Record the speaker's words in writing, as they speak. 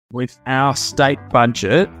With our state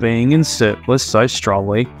budget being in surplus so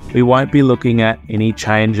strongly, we won't be looking at any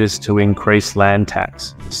changes to increase land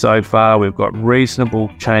tax. So far, we've got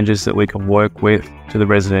reasonable changes that we can work with to the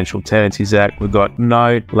Residential Tenancies Act. We've got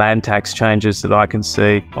no land tax changes that I can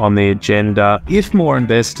see on the agenda. If more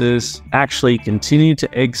investors actually continue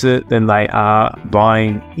to exit than they are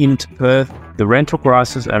buying into Perth, the rental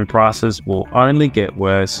crisis and prices will only get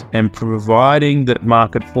worse, and providing that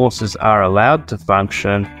market forces are allowed to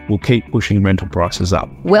function, will keep pushing rental prices up.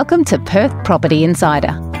 Welcome to Perth Property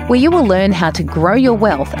Insider, where you will learn how to grow your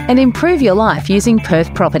wealth and improve your life using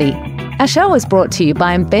Perth property. Our show is brought to you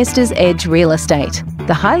by Investors Edge Real Estate,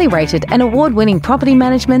 the highly rated and award-winning property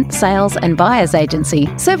management, sales and buyers agency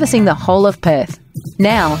servicing the whole of Perth.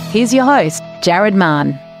 Now, here's your host, Jared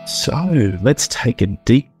Mann. So let's take a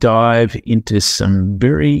deep dive into some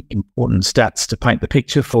very important stats to paint the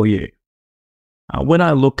picture for you. When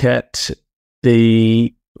I look at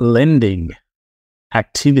the lending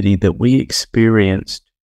activity that we experienced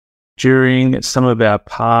during some of our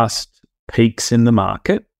past peaks in the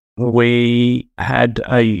market, we had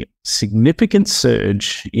a significant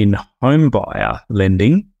surge in home buyer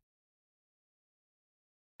lending.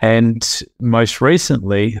 And most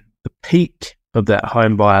recently, the peak of that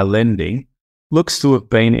home buyer lending looks to have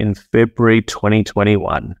been in February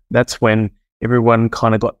 2021. That's when everyone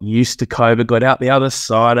kind of got used to COVID, got out the other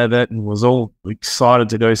side of it and was all excited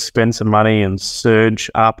to go spend some money and surge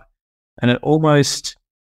up. And it almost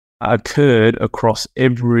occurred across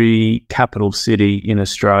every capital city in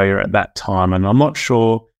Australia at that time. And I'm not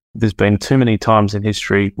sure there's been too many times in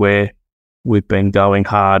history where we've been going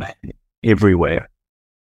hard everywhere.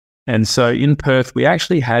 And so in Perth, we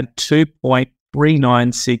actually had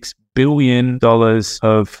 $2.396 billion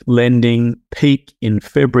of lending peak in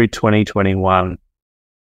February 2021. And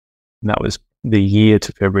that was the year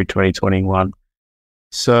to February 2021.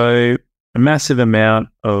 So a massive amount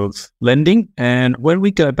of lending. And when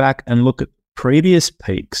we go back and look at previous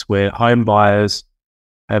peaks where home buyers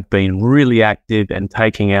have been really active and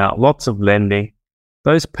taking out lots of lending,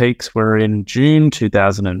 those peaks were in June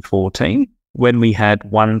 2014 when we had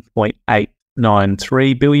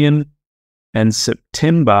 $1.893 billion, and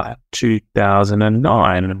September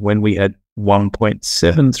 2009 when we had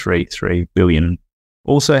 $1.733 billion.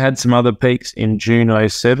 Also had some other peaks in June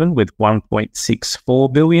 07 with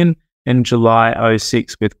 $1.64 billion and July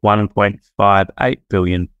 06 with $1.58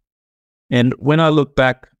 billion. And when I look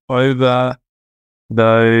back over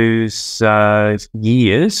those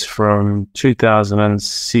years from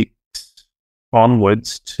 2006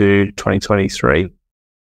 onwards to 2023,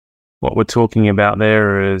 what we're talking about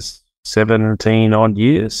there is 17 odd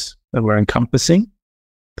years that we're encompassing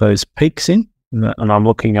those peaks in. And I'm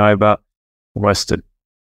looking over almost a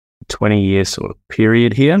 20-year sort of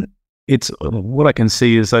period here. It's what I can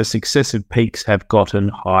see is those successive peaks have gotten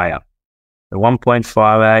higher. The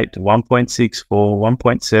 1.58 to 1.64,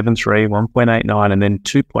 1.73, 1.89, and then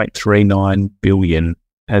 2.39 billion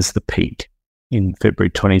as the peak in February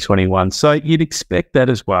 2021. So you'd expect that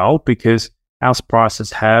as well, because house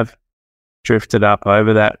prices have drifted up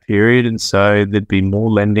over that period, and so there'd be more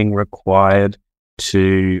lending required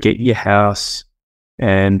to get your house.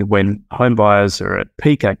 And when home buyers are at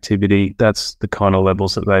peak activity, that's the kind of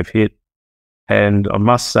levels that they've hit. And I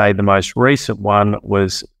must say the most recent one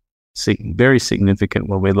was very significant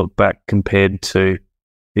when we look back compared to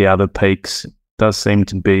the other peaks. It does seem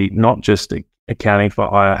to be not just accounting for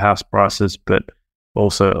higher house prices, but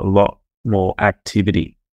also a lot more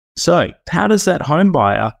activity. So how does that home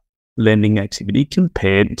buyer lending activity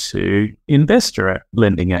compared to investor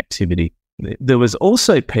lending activity? There was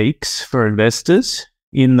also peaks for investors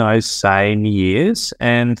in those same years,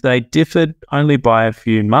 and they differed only by a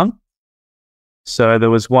few months. So there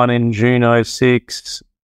was one in June 06,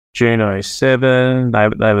 June 07. They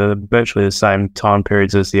were virtually the same time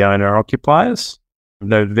periods as the owner-occupiers.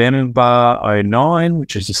 November 09,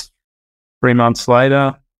 which is just 3 months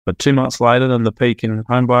later, but 2 months later than the peak in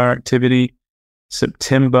home buyer activity.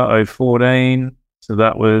 September 14, so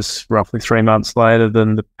that was roughly 3 months later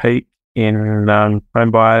than the peak in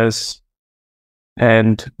home buyers.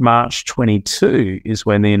 And March 22 is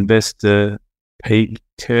when the investor peak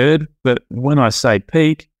occurred. But when I say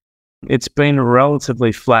peak, it's been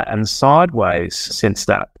relatively flat and sideways since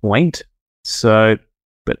that point. So,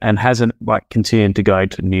 and hasn't continued to go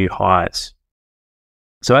to new highs.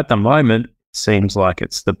 So at the moment, it seems like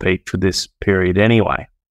it's the peak for this period anyway.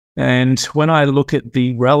 And when I look at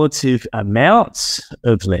the relative amounts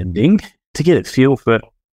of lending to get a feel for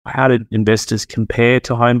how did investors compare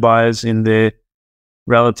to home buyers in their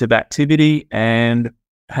relative activity, and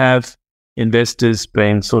have investors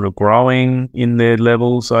been sort of growing in their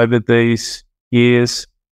levels over these years,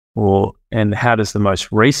 and how does the most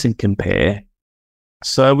recent compare?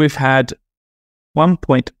 So we've had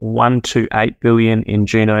 1.128 billion in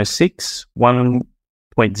June 06,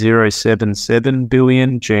 1.077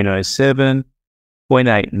 billion June 07,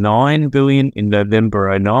 0.89 billion in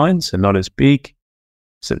November 09, so not as big.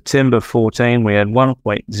 September 14, we had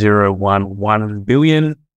 1.011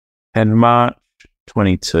 billion, and March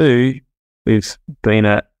 22, we've been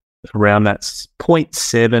at around that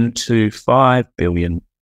 0.725 billion.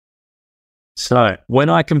 So when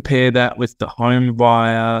I compare that with the home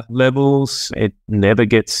buyer levels, it never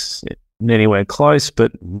gets anywhere close,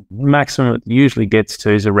 but maximum it usually gets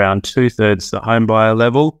to is around 2/3 the home buyer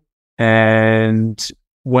level. And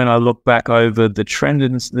when I look back over the trend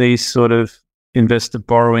in these sort of investor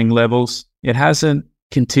borrowing levels, it hasn't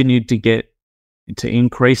continued to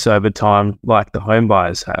increase over time like the home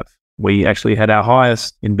buyers have. We actually had our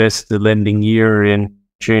highest investor lending year in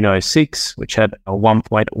June 06, which had a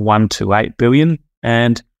 1.128 billion,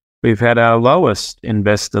 and we've had our lowest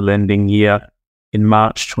investor lending year in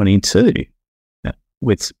March 22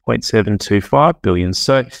 with 0.725 billion.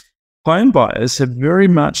 So home buyers have very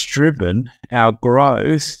much driven our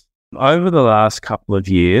growth over the last couple of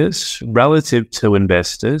years relative to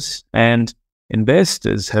investors, and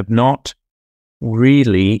investors have not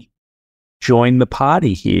really joined the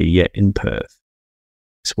party here yet in Perth.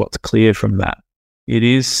 It's what's clear from that. It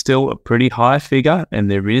is still a pretty high figure and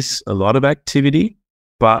there is a lot of activity,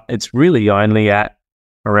 but it's really only at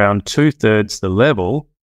around 2/3 the level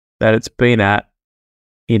that it's been at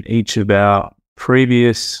in each of our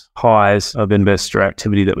previous highs of investor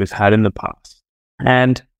activity that we've had in the past.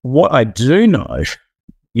 And what I do know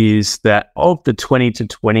is that of the 20 to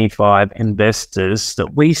 25 investors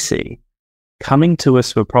that we see coming to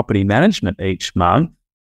us for property management each month,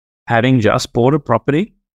 having just bought a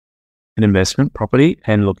property, an investment property,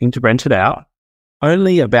 and looking to rent it out,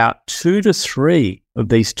 only about 2 to 3 of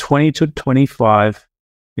these 20 to 25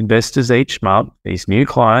 investors each month, these new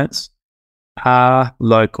clients, are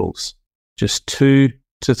locals. Just 2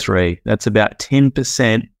 to 3. That's about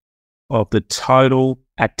 10% of the total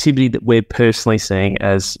activity that we're personally seeing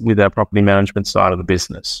as with our property management side of the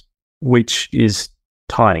business, which is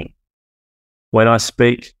tiny. When I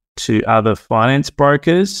speak to other finance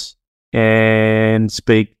brokers and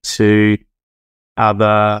speak to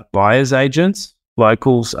other buyers agents,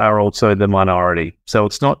 locals are also the minority. So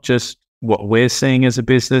it's not just what we're seeing as a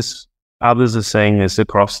business, others are seeing this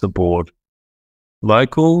across the board.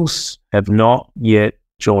 Locals have not yet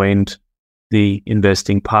joined the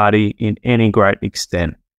investing party in any great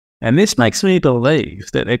extent. And this makes me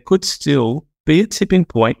believe that there could still be a tipping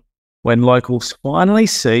point when locals finally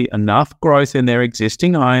see enough growth in their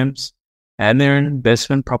existing homes and their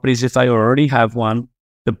investment properties if they already have one.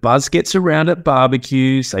 The buzz gets around at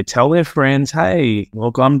barbecues. They tell their friends, hey,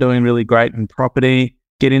 look, I'm doing really great in property.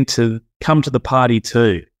 Come to the party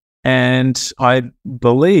too. And I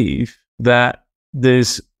believe that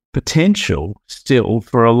there's potential still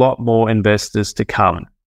for a lot more investors to come.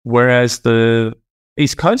 Whereas the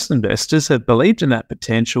East Coast investors have believed in that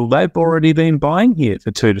potential. They've already been buying here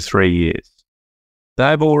for 2 to 3 years.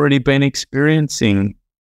 They've already been experiencing,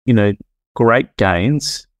 great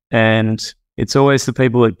gains, and it's always the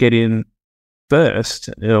people that get in first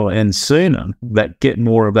and sooner that get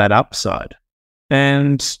more of that upside.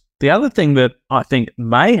 And the other thing that I think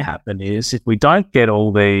may happen is if we don't get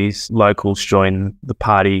all these locals join the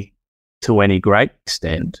party to any great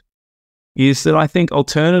extent, is that I think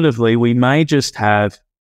alternatively we may just have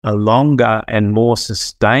a longer and more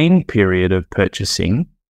sustained period of purchasing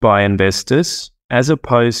by investors as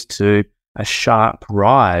opposed to a sharp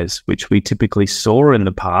rise, which we typically saw in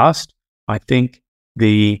the past. I think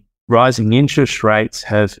the rising interest rates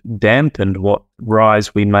have dampened what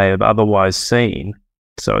rise we may have otherwise seen.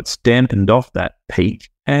 So it's dampened off that peak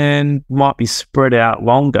and might be spread out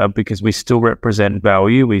longer because we still represent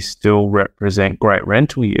value. We still represent great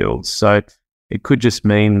rental yields. So it could just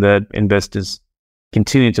mean that investors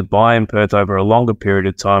continue to buy in Perth over a longer period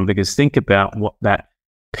of time, because think about what that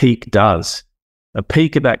peak does. A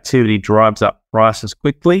peak of activity drives up prices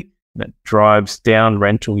quickly, that drives down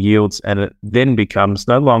rental yields, and it then becomes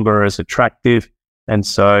no longer as attractive. And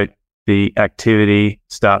so the activity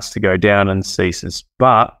starts to go down and ceases.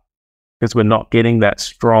 But because we're not getting that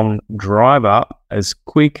strong drive up as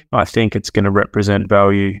quick, I think it's going to represent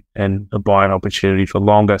value and a buying opportunity for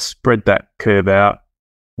longer. Spread that curve out.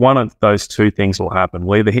 One of those two things will happen.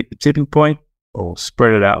 We'll either hit the tipping point or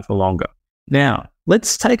spread it out for longer. Now,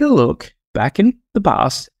 let's take a look back in the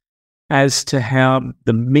past as to how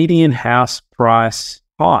the median house price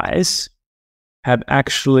highs have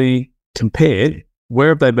actually compared where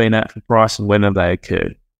have they been at for price and when have they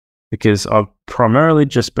occurred, because I've primarily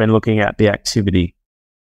just been looking at the activity.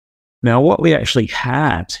 Now, what we actually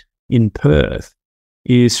had in Perth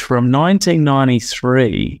is from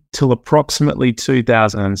 1993 till approximately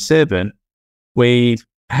 2007, we've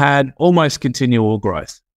had almost continual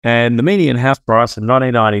growth. And the median house price in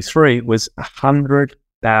 1993 was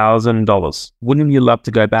 $100,000. Wouldn't you love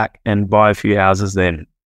to go back and buy a few houses then?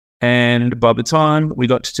 And by the time we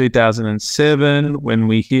got to 2007, when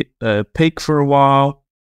we hit a peak for a while,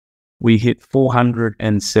 we hit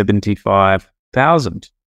 475,000.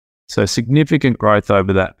 So significant growth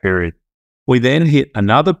over that period. We then hit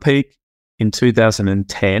another peak in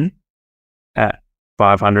 2010 at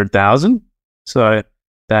 500,000. So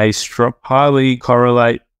they highly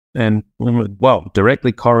correlate and, well,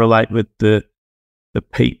 directly correlate with the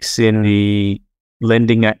peaks in the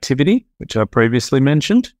lending activity, which I previously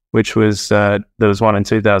mentioned, which was, there was one in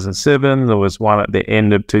 2007, there was one at the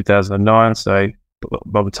end of 2009. So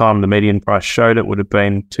by the time the median price showed, it would have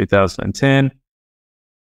been 2010.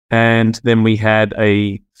 And then we had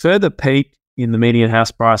a further peak in the median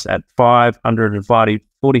house price at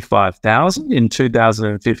 545,000 in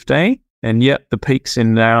 2015. And yet the peaks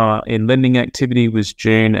in lending activity was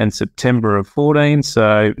June and September of 14.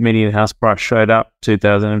 So median house price showed up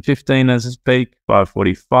 2015 as its peak,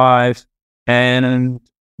 545. And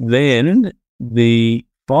then the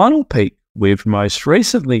final peak we've most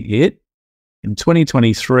recently hit in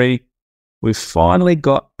 2023, we've finally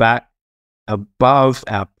got back above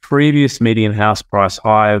our previous median house price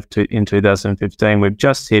high in 2015. We've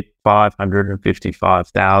just hit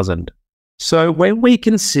 555,000. So when we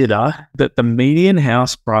consider that the median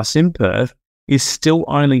house price in Perth is still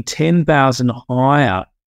only 10,000 higher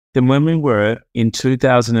than when we were in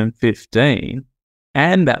 2015,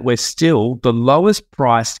 and that we're still the lowest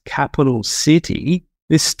priced capital city,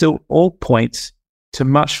 this still all points to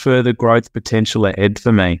much further growth potential ahead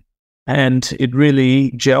for me. And it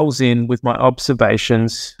really gels in with my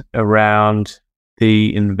observations around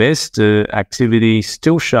the investor activity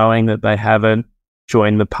still showing that they haven't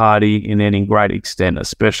joined the party in any great extent,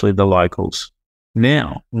 especially the locals.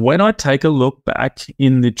 Now, when I take a look back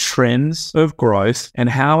in the trends of growth and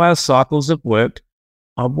how our cycles have worked,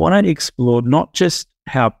 I want to explore not just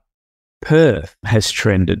how Perth has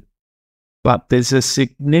trended, but there's a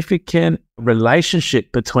significant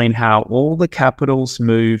relationship between how all the capitals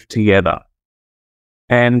move together.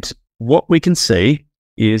 And what we can see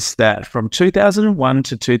is that from 2001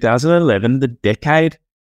 to 2011, the decade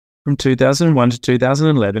from 2001 to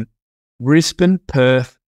 2011, Brisbane,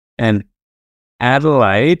 Perth, and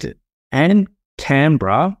Adelaide and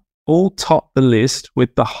Canberra all top the list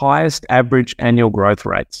with the highest average annual growth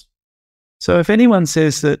rates. So if anyone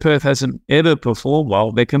says that Perth hasn't ever performed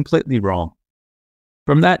well, they're completely wrong.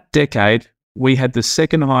 From that decade, we had the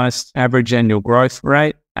second highest average annual growth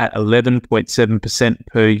rate at 11.7%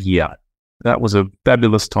 per year. That was a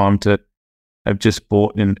fabulous time to have just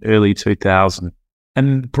bought in early 2000.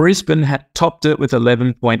 And Brisbane had topped it with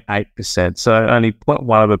 11.8%, so only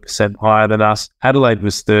 0.1% higher than us. Adelaide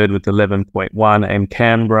was third with 11.1% and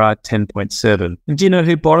Canberra 10.7%. And do you know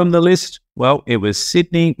who bottomed the list? Well, it was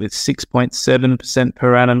Sydney with 6.7%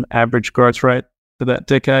 per annum average growth rate for that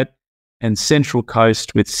decade and Central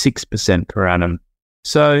Coast with 6% per annum.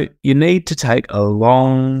 So you need to take a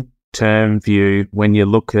long-term view when you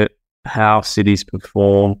look at how cities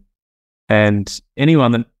perform, and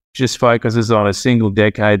anyone that just focuses on a single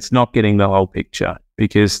decade's not getting the whole picture,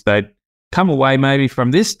 because they'd come away maybe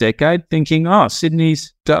from this decade thinking, oh,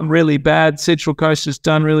 Sydney's done really bad, Central Coast has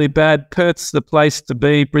done really bad, Perth's the place to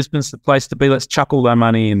be, Brisbane's the place to be, let's chuck all their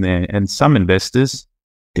money in there. And some investors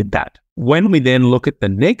did that. When we then look at the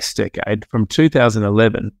next decade, from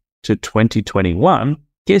 2011 to 2021,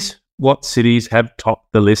 guess what cities have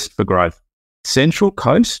topped the list for growth? Central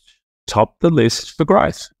Coast topped the list for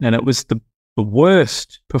growth, and it was the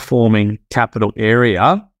worst performing capital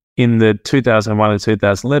area in the 2001 to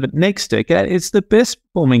 2011. Next decade, it's the best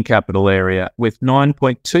performing capital area with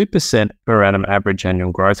 9.2% per annum average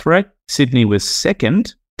annual growth rate. Sydney was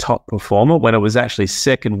second top performer when it was actually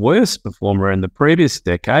second worst performer in the previous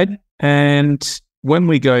decade. And when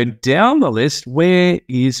we go down the list, where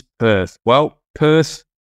is Perth? Well, Perth,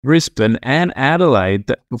 Brisbane and Adelaide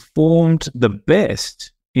that performed the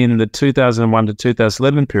best in the 2001 to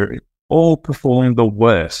 2011 period all performed the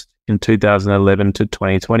worst in 2011 to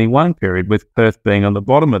 2021 period, with Perth being on the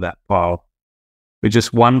bottom of that pile with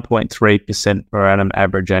just 1.3% per annum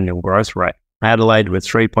average annual growth rate. Adelaide with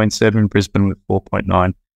 3.7, Brisbane with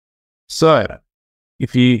 4.9. So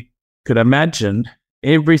if you could imagine,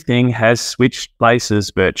 everything has switched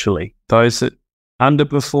places virtually. Those that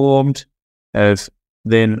underperformed have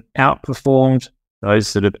then outperformed.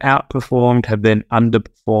 Those that have outperformed have then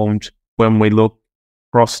underperformed when we look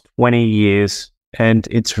across 20 years. And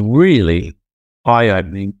it's really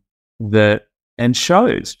eye-opening and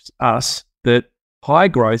shows us that high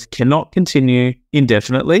growth cannot continue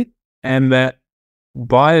indefinitely, and that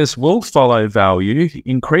buyers will follow value,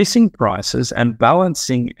 increasing prices and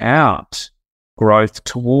balancing out growth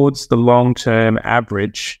towards the long-term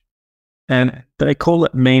average. And they call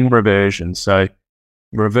it mean reversion. So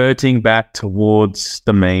reverting back towards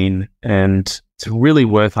the mean. And it's really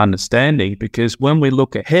worth understanding, because when we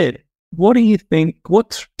look ahead, what do you think,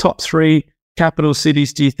 what top 3 capital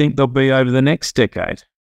cities do you think there'll be over the next decade?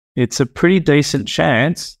 It's a pretty decent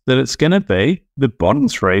chance that it's going to be the bottom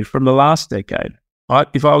 3 from the last decade.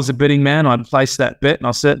 If I was a betting man, I'd place that bet, and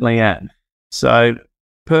I certainly am. So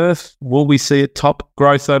Perth, will we see a top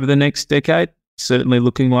growth over the next decade? Certainly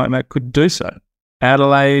looking like that could do so.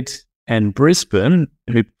 Adelaide and Brisbane,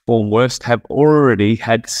 who perform worst, have already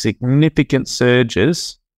had significant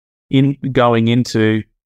surges in going into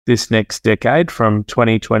this next decade from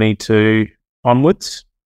 2022 onwards.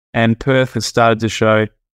 And Perth has started to show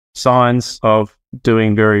signs of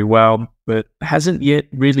doing very well, but hasn't yet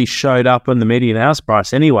really showed up on the median house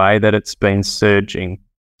price anyway that it's been surging.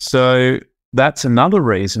 So that's another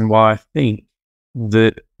reason why I think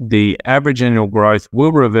that the average annual growth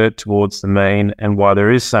will revert towards the mean, and why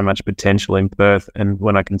there is so much potential in Perth. And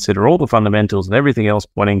when I consider all the fundamentals and everything else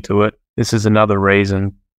pointing to it, this is another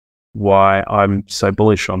reason why I'm so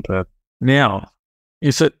bullish on Perth. Now,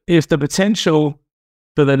 if the potential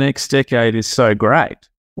for the next decade is so great,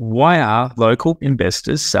 why are local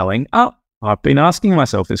investors selling up? I've been asking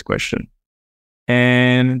myself this question.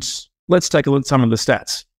 And let's take a look at some of the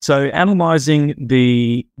stats. So analysing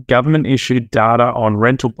the government-issued data on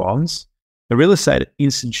rental bonds, the Real Estate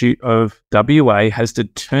Institute of WA has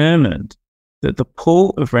determined that the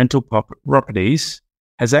pool of rental properties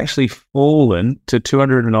has actually fallen to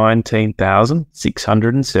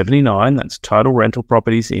 219,679. That's total rental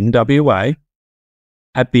properties in WA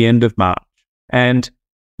at the end of March. And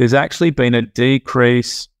there's actually been a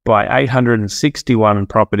decrease by 861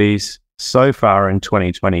 properties so far in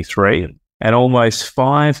 2023, and almost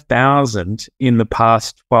 5,000 in the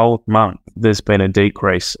past 12 months. There's been a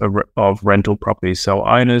decrease of rental properties. So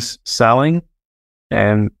owners selling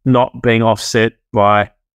and not being offset by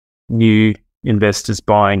new investors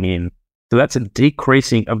buying in. So that's a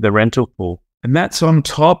decreasing of the rental pool. And that's on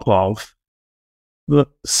top of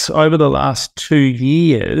over the last 2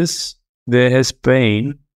 years, there has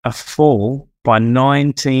been a fall by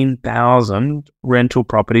 19,000 rental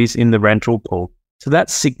properties in the rental pool. So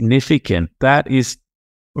that's significant. That is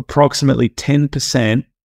approximately 10%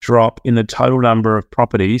 drop in the total number of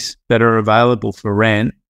properties that are available for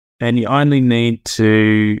rent. And you only need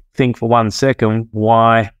to think for 1 second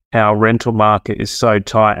why our rental market is so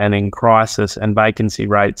tight and in crisis, and vacancy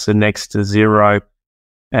rates are next to zero,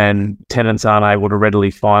 and tenants aren't able to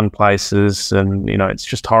readily find places. And, you know, it's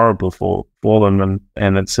just horrible for them.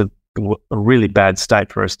 And it's a really bad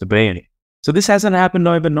state for us to be in. So this hasn't happened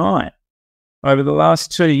overnight. Over the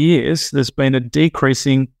last 2 years, there's been a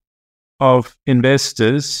decreasing of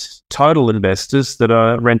investors, total investors that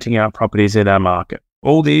are renting out properties in our market.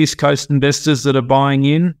 All the East Coast investors that are buying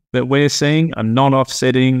in that we're seeing are not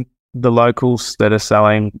offsetting the locals that are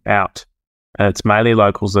selling out. And it's mainly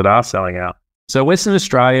locals that are selling out. So Western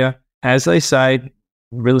Australia, as they say,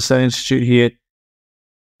 Real Estate Institute here,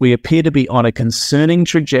 we appear to be on a concerning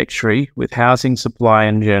trajectory with housing supply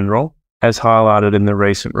in general, as highlighted in the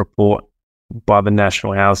recent report by the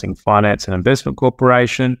National Housing Finance and Investment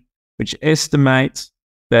Corporation, which estimates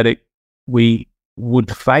that we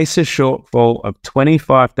would face a shortfall of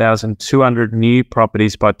 25,200 new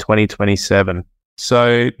properties by 2027.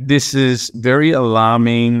 So this is very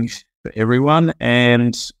alarming for everyone,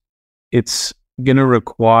 and it's going to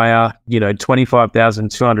require,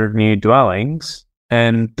 25,200 new dwellings.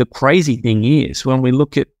 And the crazy thing is, when we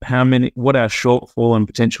look at what our shortfall and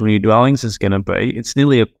potential new dwellings is going to be, it's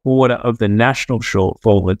nearly a quarter of the national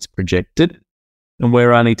shortfall that's projected. And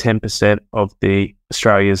we're only 10% of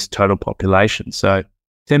Australia's total population. So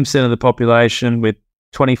 10% of the population with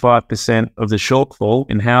 25% of the shortfall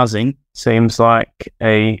in housing seems like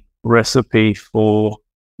a recipe for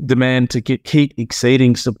demand to keep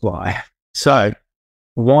exceeding supply. So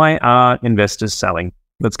why are investors selling?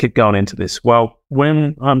 Let's keep going into this. Well,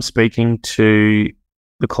 when I'm speaking to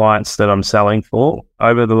the clients that I'm selling for,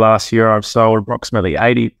 over the last year, I've sold approximately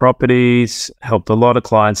 80 properties, helped a lot of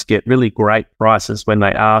clients get really great prices when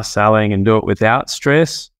they are selling and do it without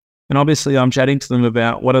stress. And obviously I'm chatting to them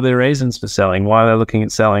about what are their reasons for selling, why they're looking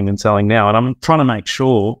at selling and selling now. And I'm trying to make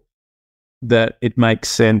sure that it makes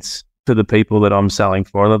sense for the people that I'm selling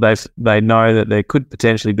for, that they know that there could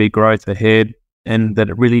potentially be growth ahead and that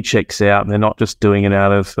it really checks out and they're not just doing it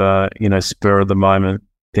out of, spur of the moment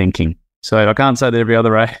thinking. So I can't say that every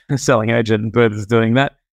other selling agent in Perth is doing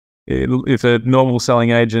that. If a normal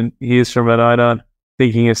selling agent hears from an owner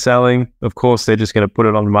thinking of selling, of course, they're just going to put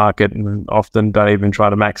it on the market and often don't even try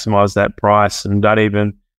to maximize that price and don't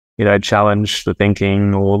even, challenge the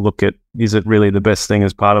thinking or look at, is it really the best thing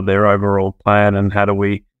as part of their overall plan and how do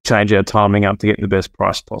we change our timing up to get the best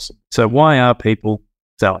price possible? So why are people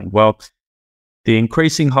selling? Well, the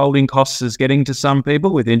increasing holding costs is getting to some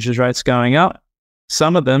people with interest rates going up.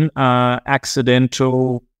 Some of them are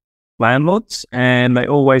accidental landlords and they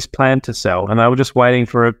always plan to sell and they were just waiting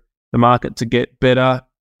for the market to get better.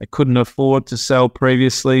 They couldn't afford to sell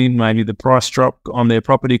previously. Maybe the price drop on their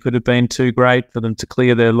property could have been too great for them to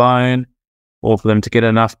clear their loan or for them to get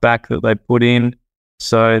enough back that they put in.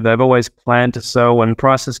 So they've always planned to sell. When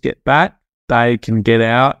prices get back, they can get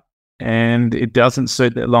out and it doesn't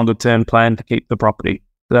suit their longer term plan to keep the property.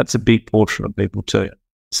 So that's a big portion of people too.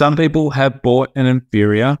 Some people have bought an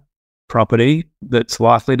inferior property that's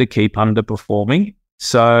likely to keep underperforming.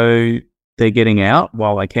 So they're getting out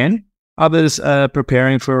while they can. Others are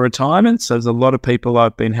preparing for retirement. So there's a lot of people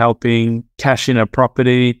I've been helping cash in a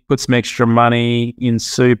property, put some extra money in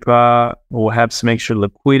super or have some extra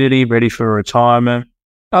liquidity ready for retirement.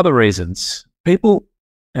 Other reasons. People,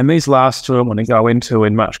 and these last two I want to go into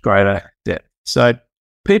in much greater depth. So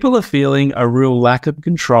people are feeling a real lack of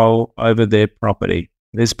control over their property.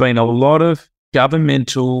 There's been a lot of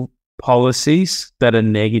governmental policies that are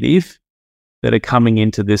negative that are coming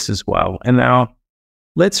into this as well. And now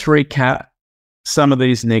let's recap some of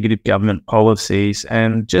these negative government policies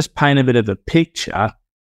and just paint a bit of a picture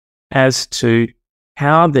as to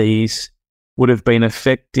how these would have been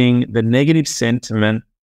affecting the negative sentiment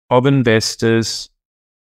of investors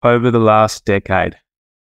over the last decade.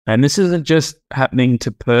 And this isn't just happening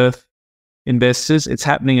to Perth investors, it's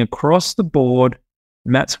happening across the board.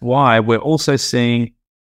 And that's why we're also seeing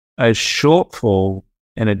a shortfall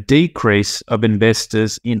and a decrease of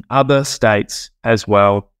investors in other states as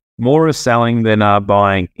well. More are selling than are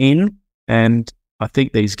buying in. And I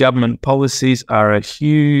think these government policies are a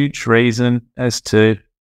huge reason as to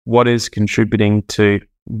what is contributing to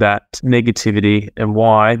that negativity and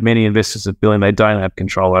why many investors are feeling they don't have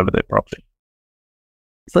control over their property.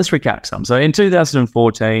 So let's recap some. So in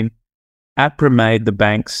 2014, APRA made the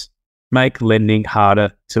banks make lending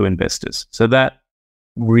harder to investors. So that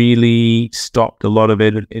really stopped a lot of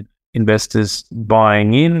investors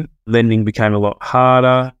buying in. Lending became a lot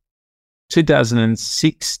harder.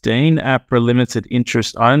 2016, APRA limited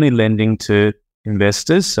interest-only lending to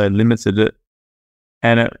investors, so limited it,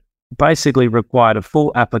 and it basically required a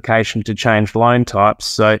full application to change loan types.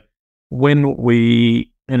 So when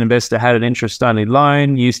an investor had an interest-only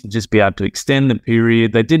loan, used to just be able to extend the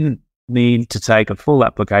period. They didn't need to take a full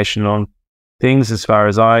application on things as far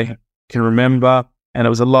as I can remember. And it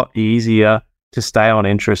was a lot easier to stay on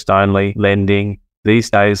interest-only lending. These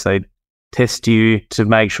days, they test you to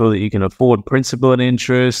make sure that you can afford principal and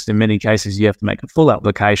interest. In many cases, you have to make a full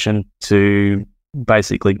application to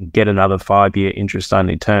basically get another 5-year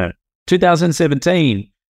interest-only term. 2017,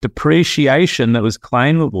 depreciation that was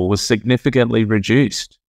claimable was significantly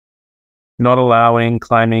reduced, not allowing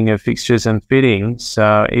claiming of fixtures and fittings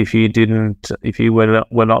if you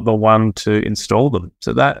were not the one to install them.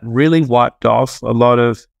 So that really wiped off a lot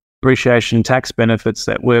of depreciation tax benefits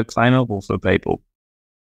that were claimable for people.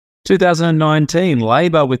 2019,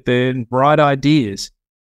 Labor, with their bright ideas,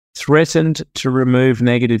 threatened to remove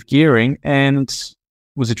negative gearing and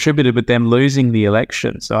was attributed with them losing the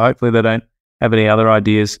election. So hopefully they don't have any other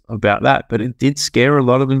ideas about that. But it did scare a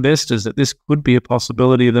lot of investors that this could be a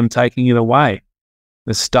possibility of them taking it away.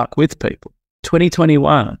 They're stuck with people.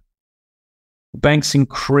 2021, banks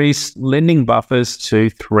increased lending buffers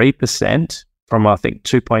to 3% from, I think,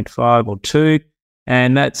 2.5 or 2.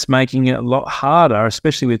 And that's making it a lot harder,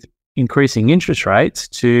 especially with increasing interest rates,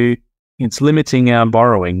 it's limiting our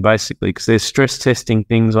borrowing, basically, because they're stress testing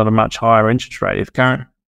things on a much higher interest rate. If current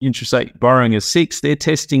interest rate borrowing is 6, they're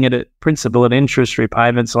testing it at principal and interest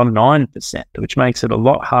repayments on 9%, which makes it a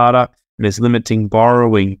lot harder and is limiting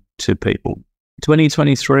borrowing to people.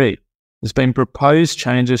 2023, there's been proposed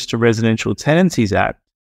changes to Residential Tenancies Act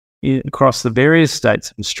across the various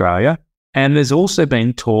states of Australia, and there's also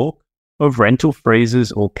been talk of rental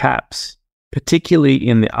freezes or caps, particularly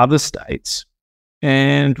in the other states.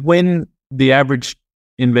 And when the average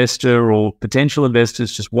investor or potential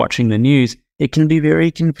investors just watching the news, it can be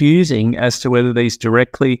very confusing as to whether these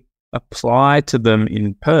directly apply to them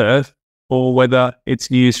in Perth or whether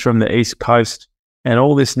it's news from the East Coast. And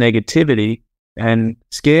all this negativity and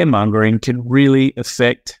scaremongering can really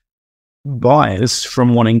affect buyers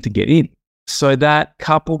from wanting to get in. So that,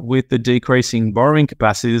 coupled with the decreasing borrowing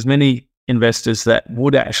capacity, there's many investors that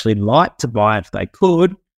would actually like to buy if they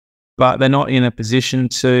could, but they're not in a position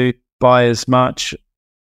to buy as much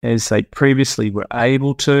as they previously were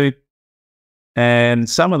able to. And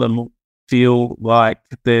some of them feel like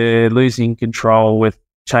they're losing control with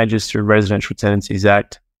changes through Residential Tenancies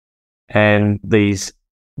Act and these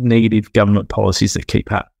negative government policies that keep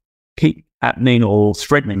happening or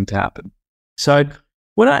threatening to happen. So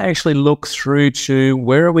when I actually look through to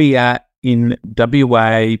where are we at in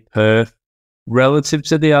WA, Perth, relative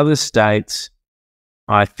to the other states,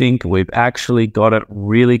 I think we've actually got it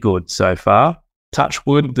really good so far. Touch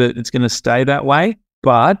wood that it's going to stay that way,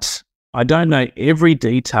 but I don't know every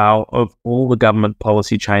detail of all the government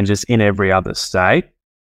policy changes in every other state.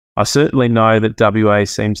 I certainly know that WA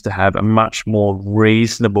seems to have a much more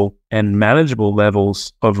reasonable and manageable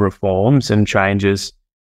levels of reforms and changes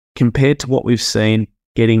compared to what we've seen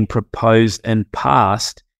getting proposed and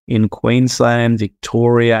passed in Queensland,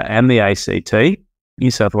 Victoria and the ACT.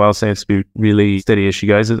 New South Wales seems to be really steady as she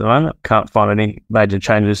goes at the moment. Can't find any major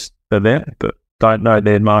changes for there, but don't know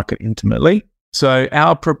their market intimately. So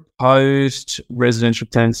our proposed Residential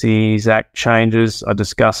Tenancies Act changes I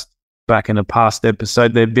discussed back in a past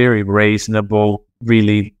episode, they're very reasonable.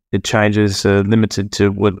 Really, the changes are limited to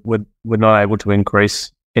we're not able to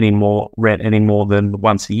increase any more rent any more than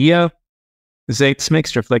once a year. There's some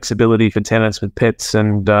extra flexibility for tenants with pets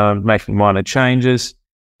and making minor changes.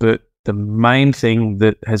 But the main thing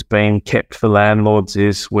that has been kept for landlords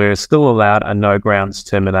is we're still allowed a no grounds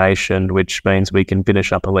termination, which means we can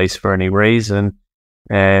finish up a lease for any reason.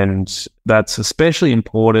 And that's especially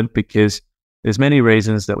important because there's many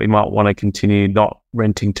reasons that we might want to continue not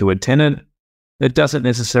renting to a tenant. It doesn't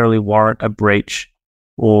necessarily warrant a breach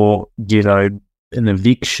or, an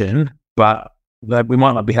eviction, but we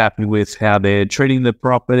might not be happy with how they're treating the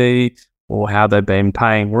property or how they've been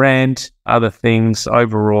paying rent, other things.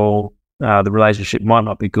 Overall, the relationship might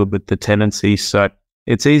not be good with the tenancy. So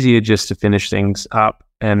it's easier just to finish things up,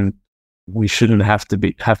 and we shouldn't have to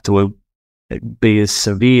be as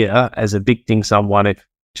severe as evicting someone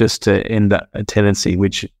just to end a tenancy,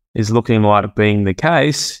 which is looking like being the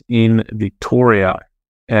case in Victoria,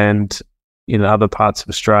 and in other parts of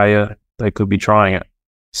Australia, they could be trying it.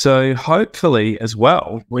 So hopefully as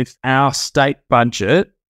well, with our state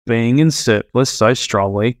budget being in surplus so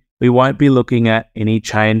strongly, we won't be looking at any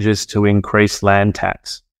changes to increase land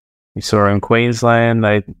tax. We saw in Queensland,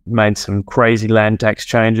 they made some crazy land tax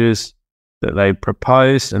changes that they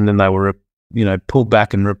proposed, and then they were, pulled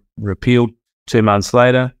back and repealed 2 months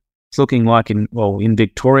later. It's looking like in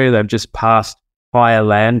Victoria, they've just passed higher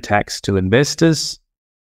land tax to investors.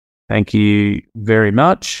 Thank you very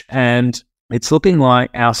much. And it's looking like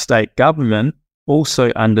our state government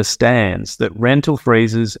also understands that rental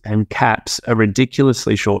freezes and caps are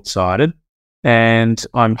ridiculously short-sighted. And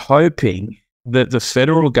I'm hoping that the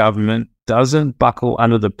federal government doesn't buckle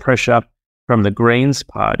under the pressure from the Greens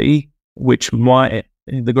Party,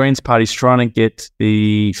 the Greens Party is trying to get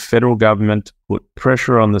the federal government to put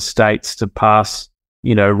pressure on the states to pass,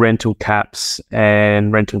 rental caps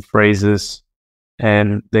and rental freezes.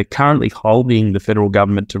 And they're currently holding the federal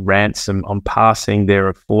government to ransom on passing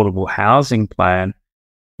their affordable housing plan,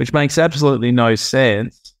 which makes absolutely no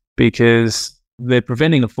sense because they're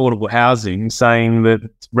preventing affordable housing, saying that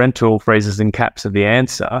rental freezes and caps are the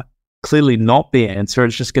answer. Clearly not the answer.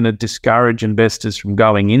 It's just going to discourage investors from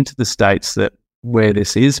going into the states where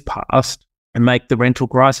this is passed and make the rental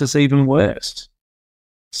crisis even worse.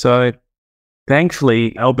 So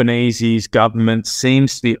thankfully, Albanese's government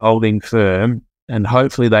seems to be holding firm, and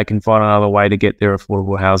hopefully they can find another way to get their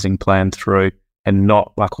affordable housing plan through and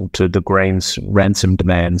not buckle to the Greens' ransom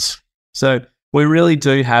demands. So we really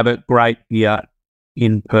do have it great here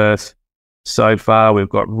in Perth so far. We've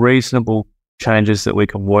got reasonable changes that we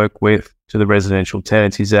can work with to the Residential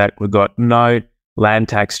Tenancies Act. We've got no land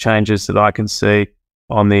tax changes that I can see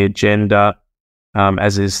on the agenda,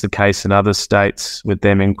 as is the case in other states with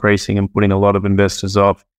them increasing and putting a lot of investors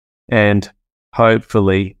off. And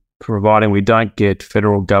hopefully, providing we don't get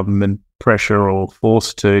federal government pressure or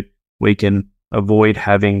forced to, we can avoid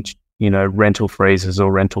having, rental freezes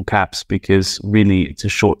or rental caps, because really it's a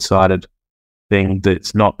short-sighted thing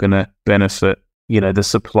that's not going to benefit, the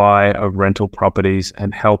supply of rental properties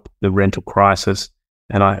and help the rental crisis.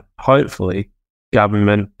 And hopefully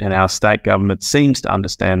government and our state government seems to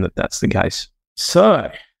understand that that's the case.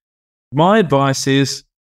 So my advice is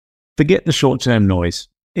forget the short-term noise.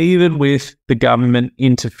 Even with the government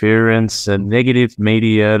interference and negative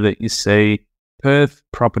media that you see, Perth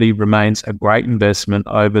property remains a great investment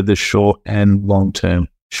over the short and long term.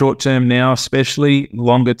 Short term now, especially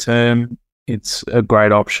longer term, it's a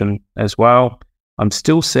great option as well. I'm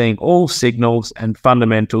still seeing all signals and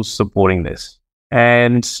fundamentals supporting this.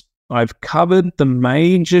 And I've covered the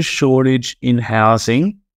major shortage in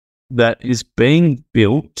housing that is being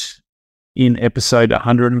built in episode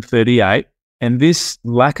 138. And this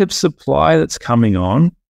lack of supply that's coming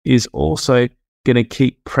on is also going to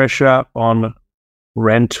keep pressure on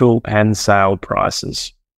rental and sale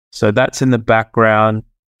prices. So that's in the background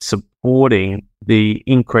supporting the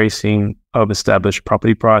increasing of established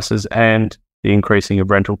property prices and the increasing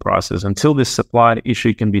of rental prices. Until this supply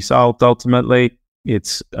issue can be solved, ultimately,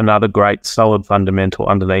 it's another great solid fundamental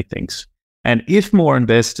underneath things. And if more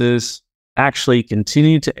investors actually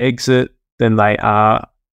continue to exit than they are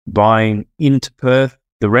buying into Perth,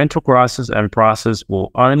 the rental crisis and prices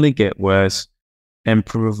will only get worse, and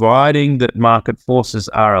providing that market forces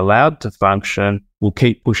are allowed to function, will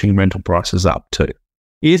keep pushing rental prices up too.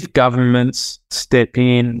 If governments step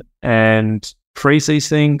in and freeze these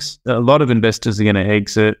things, a lot of investors are going to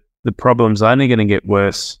exit. The problem's only going to get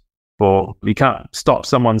worse. You can't stop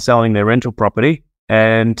someone selling their rental property.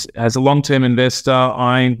 And as a long-term investor,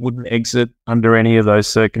 I wouldn't exit under any of those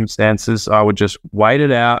circumstances. I would just wait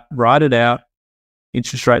it out, ride it out.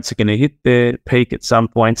 Interest rates are going to hit their peak at some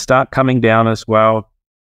point, start coming down as well.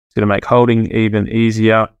 It's going to make holding even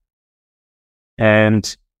easier.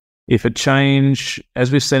 And if a change,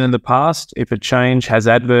 as we've seen in the past, if a change has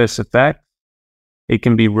adverse effects, it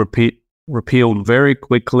can be repealed very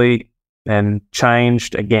quickly and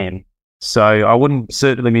changed again. So I wouldn't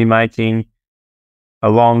certainly be making a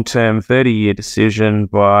long-term 30-year decision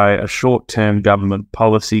by a short-term government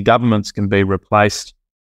policy. Governments can be replaced,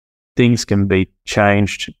 things can be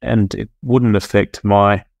changed, and it wouldn't affect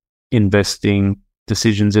my investing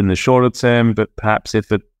decisions in the shorter term. But perhaps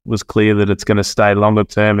if it was clear that it's going to stay longer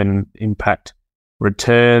term and impact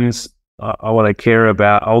returns, what I care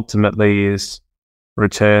about ultimately is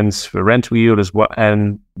returns for rental yield as well,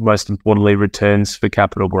 and most importantly, returns for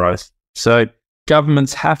capital growth. So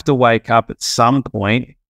governments have to wake up at some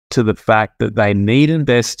point to the fact that they need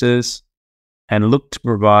investors and look to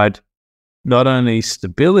provide not only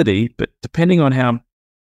stability, but depending on how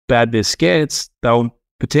bad this gets, they'll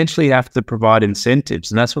potentially have to provide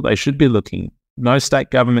incentives. And that's what they should be looking. No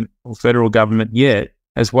state government or federal government yet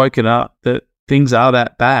has woken up that things are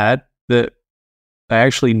that bad that they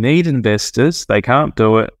actually need investors. They can't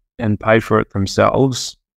do it and pay for it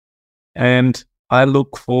themselves. And I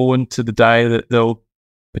look forward to the day that there'll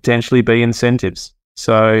potentially be incentives.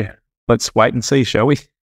 So let's wait and see, shall we?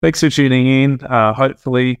 Thanks for tuning in.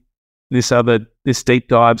 Hopefully this deep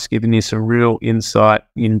dive's given you some real insight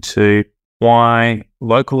into why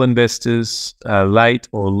local investors are late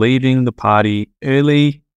or leaving the party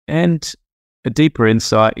early, and a deeper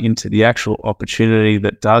insight into the actual opportunity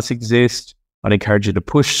that does exist. I'd encourage you to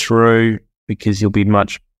push through, because you'll be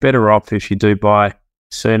much better off if you do buy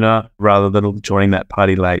sooner rather than joining that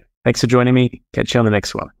party late. Thanks for joining me. Catch you on the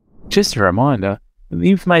next one. Just a reminder, the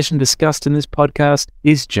information discussed in this podcast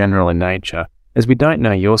is general in nature. As we don't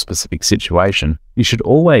know your specific situation, you should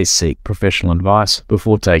always seek professional advice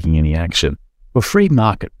before taking any action. For free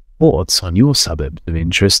market reports on your suburbs of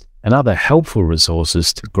interest and other helpful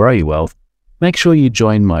resources to grow your wealth, make sure you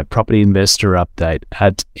join my property investor update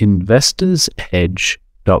at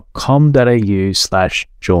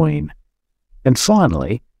investorsedge.com.au/join. And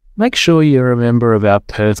finally, make sure you're a member of our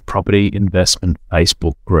Perth Property Investment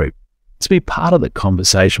Facebook group to be part of the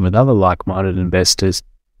conversation with other like-minded investors,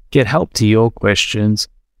 get help to your questions,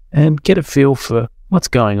 and get a feel for what's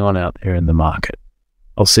going on out there in the market.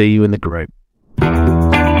 I'll see you in the group.